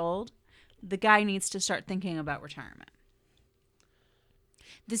 years old, the guy needs to start thinking about retirement.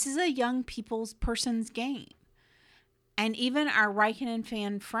 This is a young person's game. And even our Raikkonen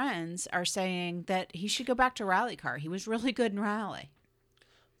fan friends are saying that he should go back to rally car. He was really good in rally.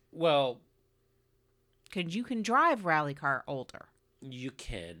 Well, because you can drive rally car older. You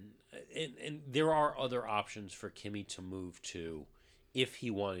can. And there are other options for Kimi to move to if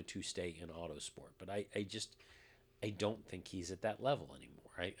he wanted to stay in autosport. But I don't think he's at that level anymore.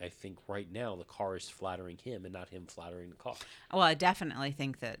 I think right now the car is flattering him and not him flattering the car. Well, I definitely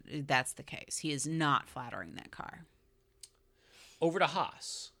think that that's the case. He is not flattering that car. Over to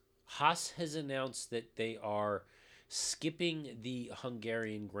Haas. Haas has announced that they are skipping the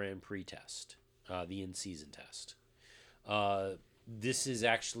Hungarian Grand Prix test, the in-season test. This is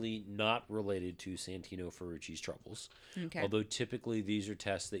actually not related to Santino Ferrucci's troubles, although typically these are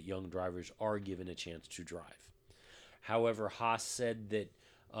tests that young drivers are given a chance to drive. However, Haas said that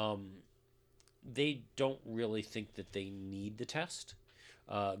they don't really think that they need the test.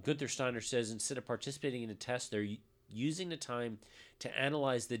 Gunther Steiner says instead of participating in a test, they're using the time to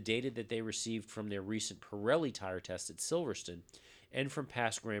analyze the data that they received from their recent Pirelli tire test at Silverstone and from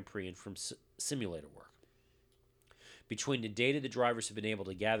past Grand Prix and from simulator work. Between the data the drivers have been able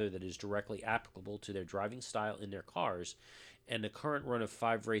to gather that is directly applicable to their driving style in their cars and the current run of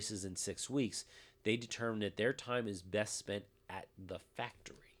 5 races in 6 weeks, they determined that their time is best spent at the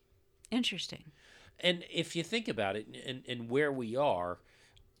factory. Interesting. And if you think about it and where we are,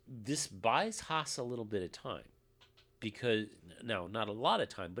 this buys Haas a little bit of time. Because, no, not a lot of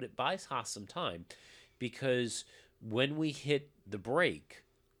time, but it buys Haas some time. Because when we hit the break,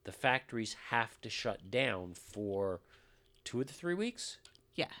 the factories have to shut down for 2 of the 3 weeks?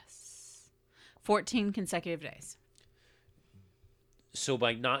 Yes. 14 consecutive days. So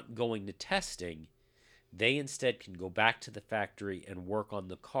by not going to testing, they instead can go back to the factory and work on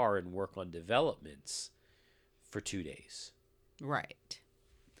the car and work on developments for 2 days. Right.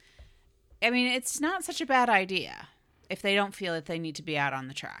 I mean, it's not such a bad idea if they don't feel that they need to be out on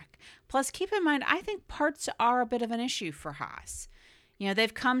the track. Plus, keep in mind, I think parts are a bit of an issue for Haas.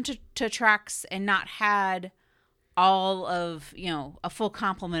 They've come to tracks and not had all of, a full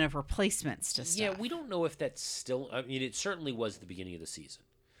complement of replacements to Yeah, stuff. we don't know if that's still. I mean, it certainly was the beginning of the season.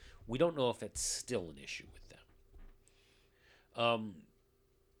 We don't know if that's still an issue with them.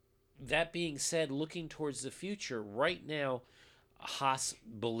 That being said, looking towards the future, right now, Haas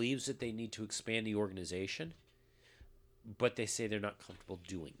believes that they need to expand the organization, but they say they're not comfortable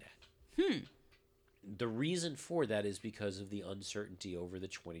doing that. The reason for that is because of the uncertainty over the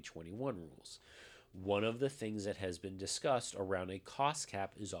 2021 rules. One of the things that has been discussed around a cost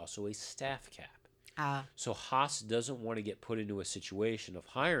cap is also a staff cap. So Haas doesn't want to get put into a situation of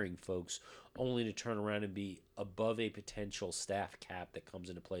hiring folks only to turn around and be above a potential staff cap that comes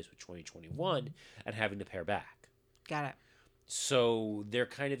into place with 2021 and having to pare back. Got it. So they're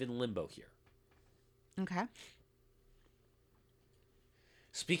kind of in limbo here. Okay.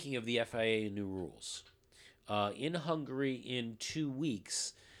 Speaking of the FIA new rules, in Hungary in 2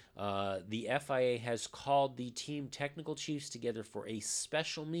 weeks, the FIA has called the team technical chiefs together for a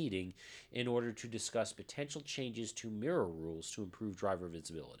special meeting in order to discuss potential changes to mirror rules to improve driver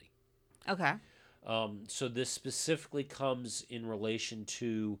visibility. Okay. So this specifically comes in relation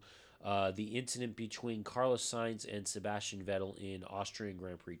to the incident between Carlos Sainz and Sebastian Vettel in Austrian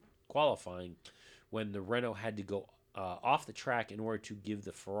Grand Prix qualifying, when the Renault had to go off the track in order to give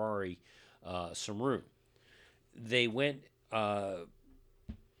the Ferrari some room. They went.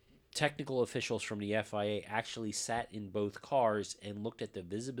 Technical officials from the FIA actually sat in both cars and looked at the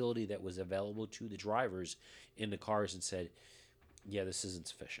visibility that was available to the drivers in the cars and said, yeah, this isn't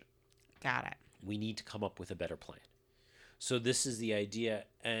sufficient. Got it. We need to come up with a better plan. So this is the idea.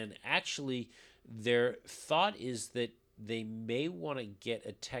 And actually, their thought is that they may want to get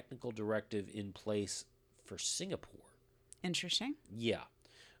a technical directive in place for Singapore. Interesting. Yeah.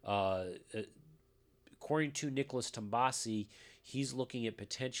 According to Nicholas Tambasi, he's looking at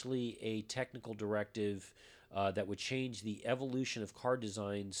potentially a technical directive that would change the evolution of car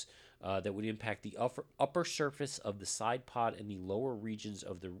designs that would impact the upper surface of the side pod and the lower regions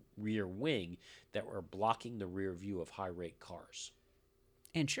of the rear wing that were blocking the rear view of high-rate cars.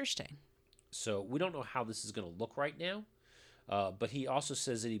 Interesting. So we don't know how this is going to look right now, but he also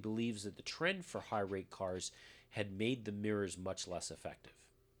says that he believes that the trend for high-rate cars had made the mirrors much less effective.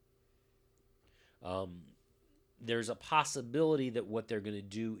 There's a possibility that what they're going to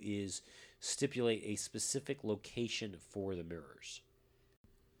do is stipulate a specific location for the mirrors.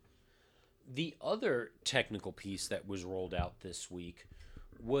 The other technical piece that was rolled out this week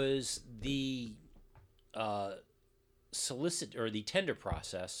was the the tender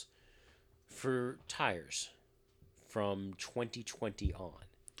process for tires from 2020 on.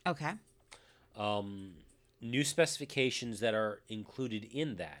 Okay. New specifications that are included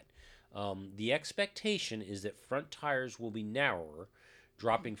in that. The expectation is that front tires will be narrower,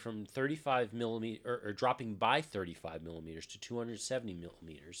 dropping from 35 millimeter or dropping by 35 millimeters to 270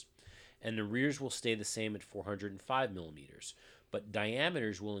 millimeters, and the rears will stay the same at 405 millimeters, but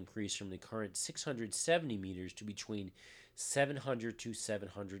diameters will increase from the current 670 meters to between 700 to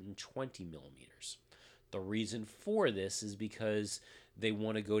 720 millimeters. The reason for this is because they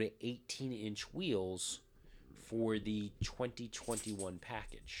want to go to 18-inch wheels for the 2021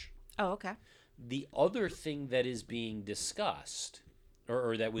 package. Oh, okay. The other thing that is being discussed,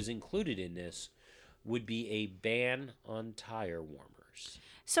 or that was included in this, would be a ban on tire warmers.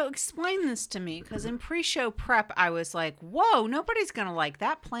 So explain this to me, because in pre-show prep, I was like, whoa, nobody's going to like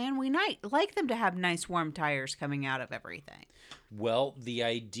that plan. We like them to have nice warm tires coming out of everything. Well, the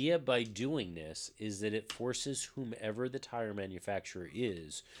idea by doing this is that it forces whomever the tire manufacturer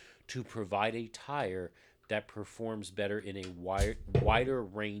is to provide a tire that performs better in a wider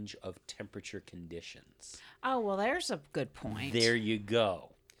range of temperature conditions. Oh, well, there's a good point. There you go.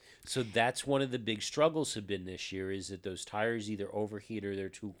 So that's one of the big struggles have been this year, is that those tires either overheat or they're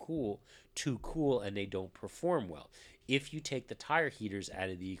too cool, and they don't perform well. If you take the tire heaters out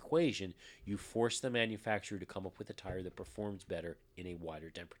of the equation, you force the manufacturer to come up with a tire that performs better in a wider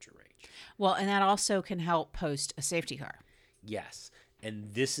temperature range. Well, and that also can help post a safety car. Yes.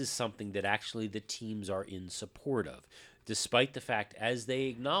 And this is something that actually the teams are in support of, despite the fact, as they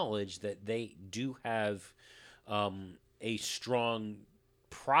acknowledge, that they do have a strong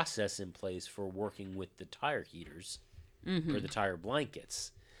process in place for working with the tire heaters or the tire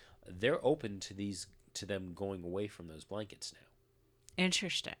blankets. They're open to them going away from those blankets now.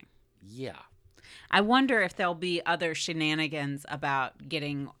 Interesting. Yeah. I wonder if there'll be other shenanigans about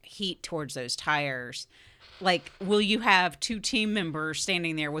getting heat towards those tires. Like, will you have two team members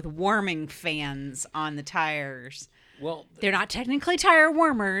standing there with warming fans on the tires? Well, they're not technically tire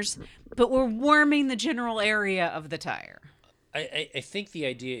warmers, but we're warming the general area of the tire. I think the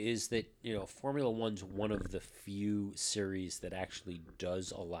idea is that, Formula One's one of the few series that actually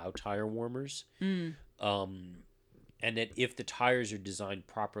does allow tire warmers. Mm. Um, and that if the tires are designed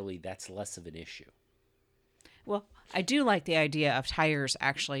properly, that's less of an issue. Well, I do like the idea of tires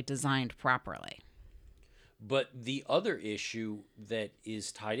actually designed properly. But the other issue that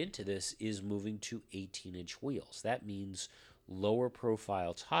is tied into this is moving to 18-inch wheels. That means lower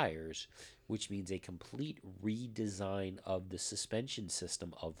profile tires, which means a complete redesign of the suspension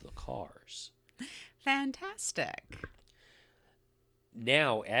system of the cars. Fantastic.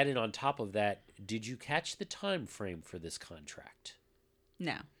 Now, added on top of that, did you catch the time frame for this contract?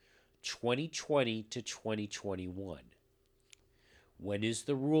 No. 2020 to 2021. When is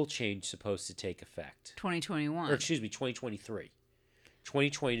the rule change supposed to take effect? 2021. Or excuse me, 2023.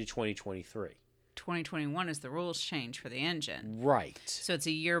 2020 to 2023. 2021 is the rules change for the engine. Right. So it's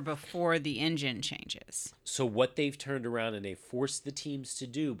a year before the engine changes. So what they've turned around and they forced the teams to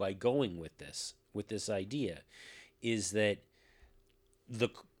do by going with this idea, is that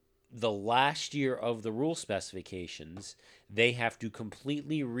the last year of the rule specifications, they have to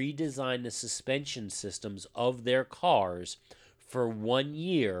completely redesign the suspension systems of their cars for 1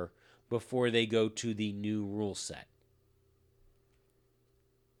 year before they go to the new rule set.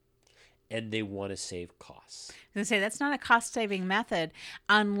 And they want to save costs. I was going to say, that's not a cost-saving method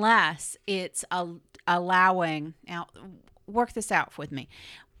unless it's allowing... Now, work this out with me.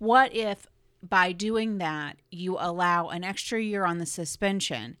 What if by doing that, you allow an extra year on the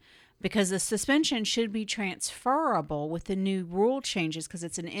suspension, because the suspension should be transferable with the new rule changes because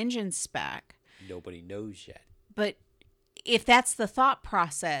it's an engine spec. Nobody knows yet. But if that's the thought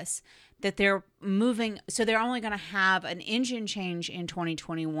process, that they're moving, so they're only going to have an engine change in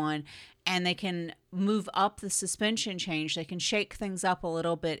 2021, and they can move up the suspension change. They can shake things up a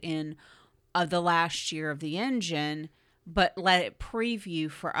little bit in the last year of the engine, but let it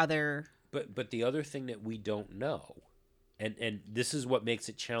preview for other... But the other thing that we don't know, and this is what makes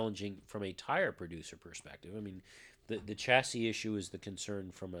it challenging from a tire producer perspective. I mean, the chassis issue is the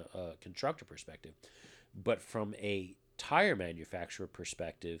concern from a constructor perspective, but from a tire manufacturer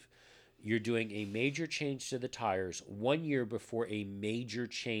perspective, you're doing a major change to the tires 1 year before a major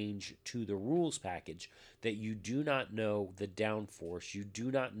change to the rules package that you do not know the downforce, you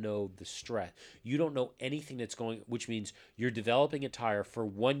do not know the stress, you don't know anything that's going, which means you're developing a tire for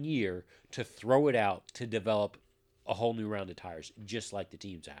 1 year to throw it out to develop a whole new round of tires, just like the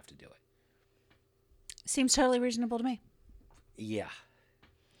teams have to do it. Seems totally reasonable to me. Yeah.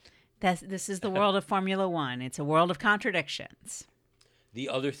 This is the world of Formula One. It's a world of contradictions. The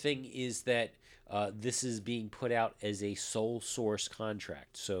other thing is that this is being put out as a sole source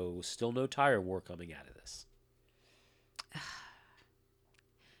contract, so still no tire war coming out of this.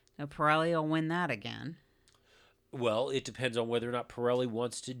 Now Pirelli will win that again. Well, it depends on whether or not Pirelli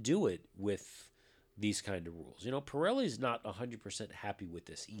wants to do it with these kind of rules. Pirelli's not 100% happy with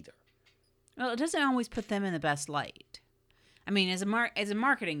this either. Well, it doesn't always put them in the best light. I mean, as a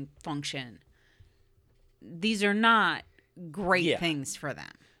marketing function, these are not great things for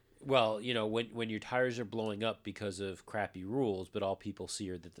them. Well, when your tires are blowing up because of crappy rules, but all people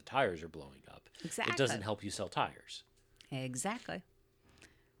see are that the tires are blowing up. Exactly. It doesn't help you sell tires. Exactly.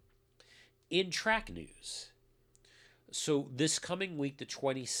 In track news, so this coming week, the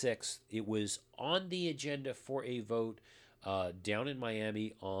 26th, it was on the agenda for a vote down in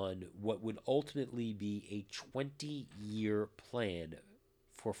Miami on what would ultimately be a 20-year plan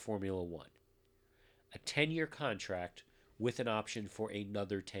for Formula One. A 10-year contract with an option for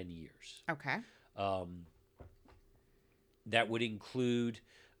another 10 years. Okay. That would include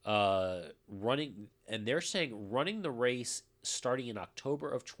running, and they're saying running the race starting in October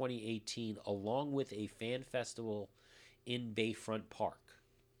of 2018, along with a fan festival in Bayfront Park.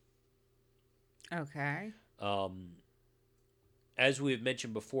 Okay. As we have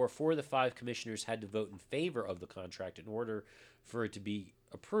mentioned before, 4 of the 5 commissioners had to vote in favor of the contract in order for it to be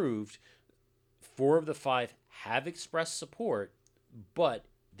approved. 4 of the 5 have expressed support, but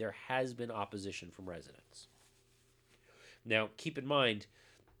there has been opposition from residents. Now, keep in mind,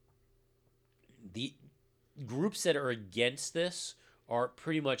 the groups that are against this are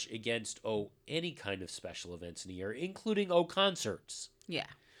pretty much against any kind of special events in the area, including concerts. Yeah.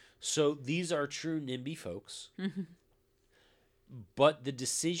 So these are true NIMBY folks. Mm-hmm. But the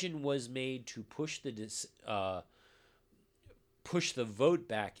decision was made to push the vote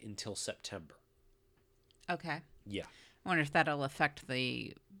back until September. Okay. Yeah. I wonder if that'll affect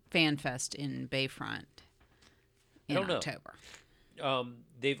the Fan Fest in Bayfront in October.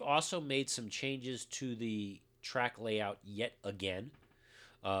 They've also made some changes to the track layout yet again.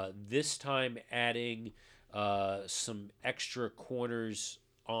 This time adding some extra corners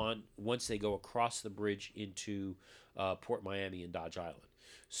on once they go across the bridge into Port Miami and Dodge Island.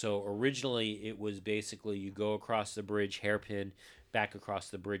 So originally it was basically you go across the bridge, hairpin, back across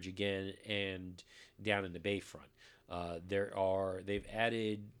the bridge again, and down in the bayfront. They've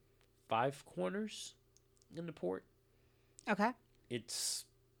added 5 corners in the port. Okay. It's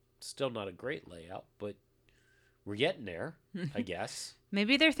still not a great layout, but we're getting there, I guess.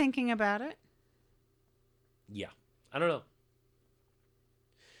 Maybe they're thinking about it. Yeah. I don't know.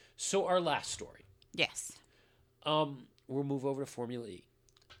 So our last story. Yes. We'll move over to Formula E.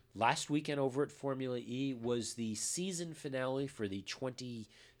 Last weekend over at Formula E was the season finale for the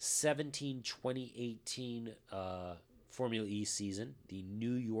 2017-2018 Formula E season, the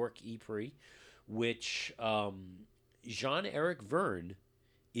New York E-Prix, which Jean-Eric Vergne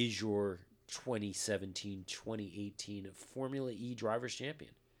is your 2017-2018 Formula E Drivers'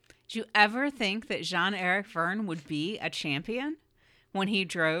 Champion. Did you ever think that Jean-Eric Vergne would be a champion when he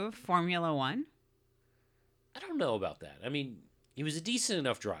drove Formula One? I don't know about that. I mean, he was a decent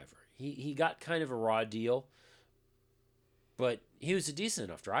enough driver. He got kind of a raw deal, but he was a decent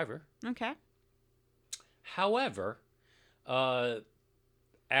enough driver. Okay. However,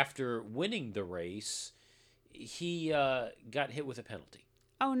 after winning the race, he got hit with a penalty.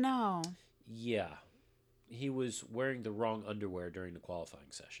 Oh, no. Yeah. He was wearing the wrong underwear during the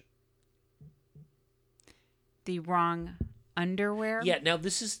qualifying session. The wrong underwear? Yeah, now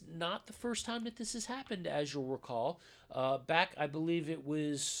this is not the first time that this has happened, as you'll recall. Back, I believe it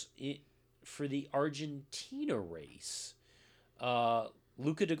was for the Argentina race.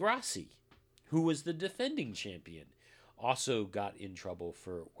 Luca Di Grassi, who was the defending champion, also got in trouble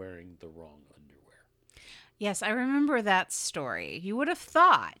for wearing the wrong underwear. Yes, I remember that story. You would have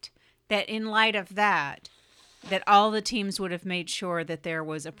thought that in light of that all the teams would have made sure that there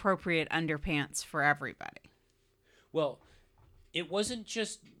was appropriate underpants for everybody. Well, it wasn't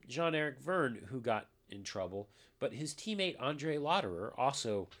just Jean-Eric Vergne who got in trouble, but his teammate Andre Lauderer,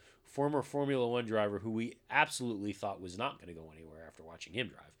 also former Formula One driver who we absolutely thought was not going to go anywhere after watching him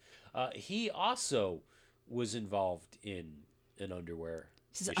drive. He also was involved in an underwear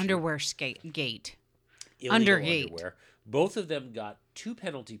This is issue. underwear gate. Illegal Undergate. underwear. Both of them got 2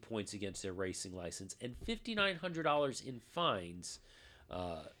 penalty points against their racing license and $5,900 in fines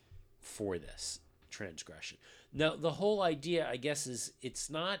for this transgression. Now, the whole idea, I guess, is it's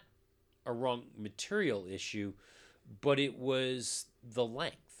not a wrong material issue, but it was the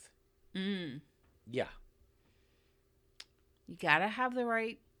length. Yeah. You got to have the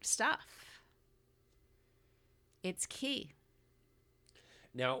right stuff. It's key.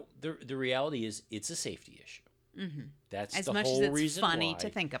 Now, the reality is it's a safety issue. Mm-hmm. That's as the much whole as it's reason funny why. to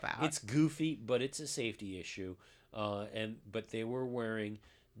think about. It's goofy, but it's a safety issue. But they were wearing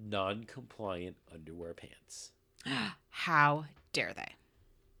non-compliant underwear pants. How dare they?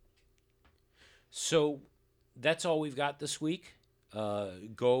 So that's all we've got this week.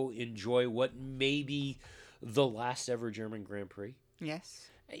 Go enjoy what may be the last ever German Grand Prix. Yes.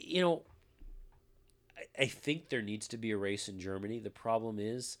 You know, I think there needs to be a race in Germany. The problem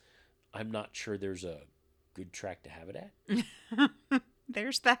is I'm not sure there's a good track to have it at.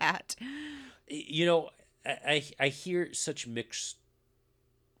 There's that. You know, I hear such mixed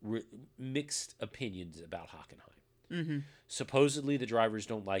opinions about Hockenheim. Mm-hmm. Supposedly the drivers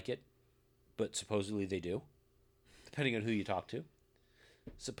don't like it, but supposedly they do, depending on who you talk to.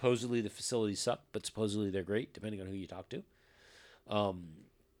 Supposedly the facilities suck, but supposedly they're great, depending on who you talk to.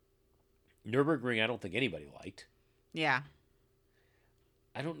 Nürburgring, I don't think anybody liked. Yeah.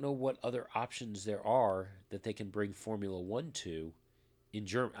 I don't know what other options there are that they can bring Formula One to in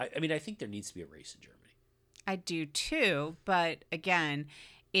Germany. I mean, I think there needs to be a race in Germany. I do too, but again,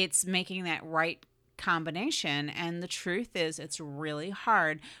 it's making that right combination, and the truth is it's really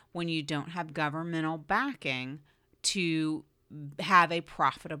hard when you don't have governmental backing to have a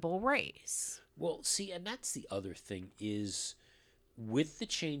profitable race. Well, see, and that's the other thing is with the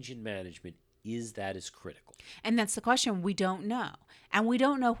change in management, is that is critical. And that's the question. We don't know. And we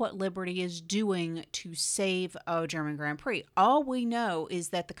don't know what Liberty is doing to save a German Grand Prix. All we know is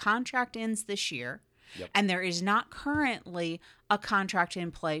that the contract ends this year, and there is not currently a contract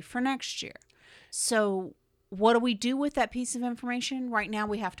in play for next year. So what do we do with that piece of information? Right now,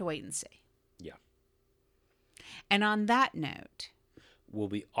 we have to wait and see. Yeah. And on that note, we'll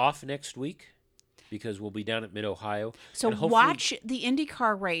be off next week because we'll be down at Mid-Ohio. So watch the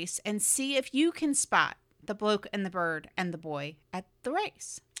IndyCar race and see if you can spot the bloke and the bird and the boy at the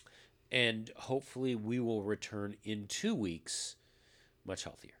race. And hopefully we will return in 2 weeks much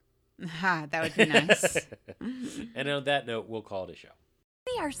healthier. That would be nice. And on that note, we'll call it a show.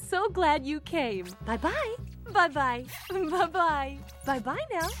 We are so glad you came. Bye-bye. Bye-bye. Bye-bye. Bye-bye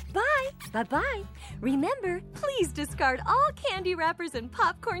now. Bye. Bye-bye. Remember, please discard all candy wrappers and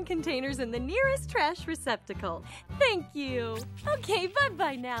popcorn containers in the nearest trash receptacle. Thank you. Okay,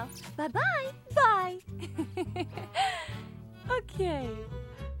 bye-bye now. Bye-bye. Bye. Okay.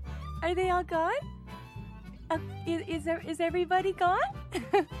 Are they all gone? Is everybody gone?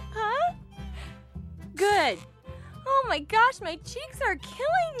 Huh? Good. Oh my gosh, my cheeks are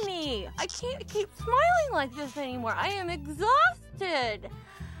killing me. I can't keep smiling like this anymore. I am exhausted.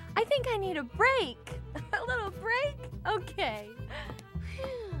 I think I need a break. A little break? Okay.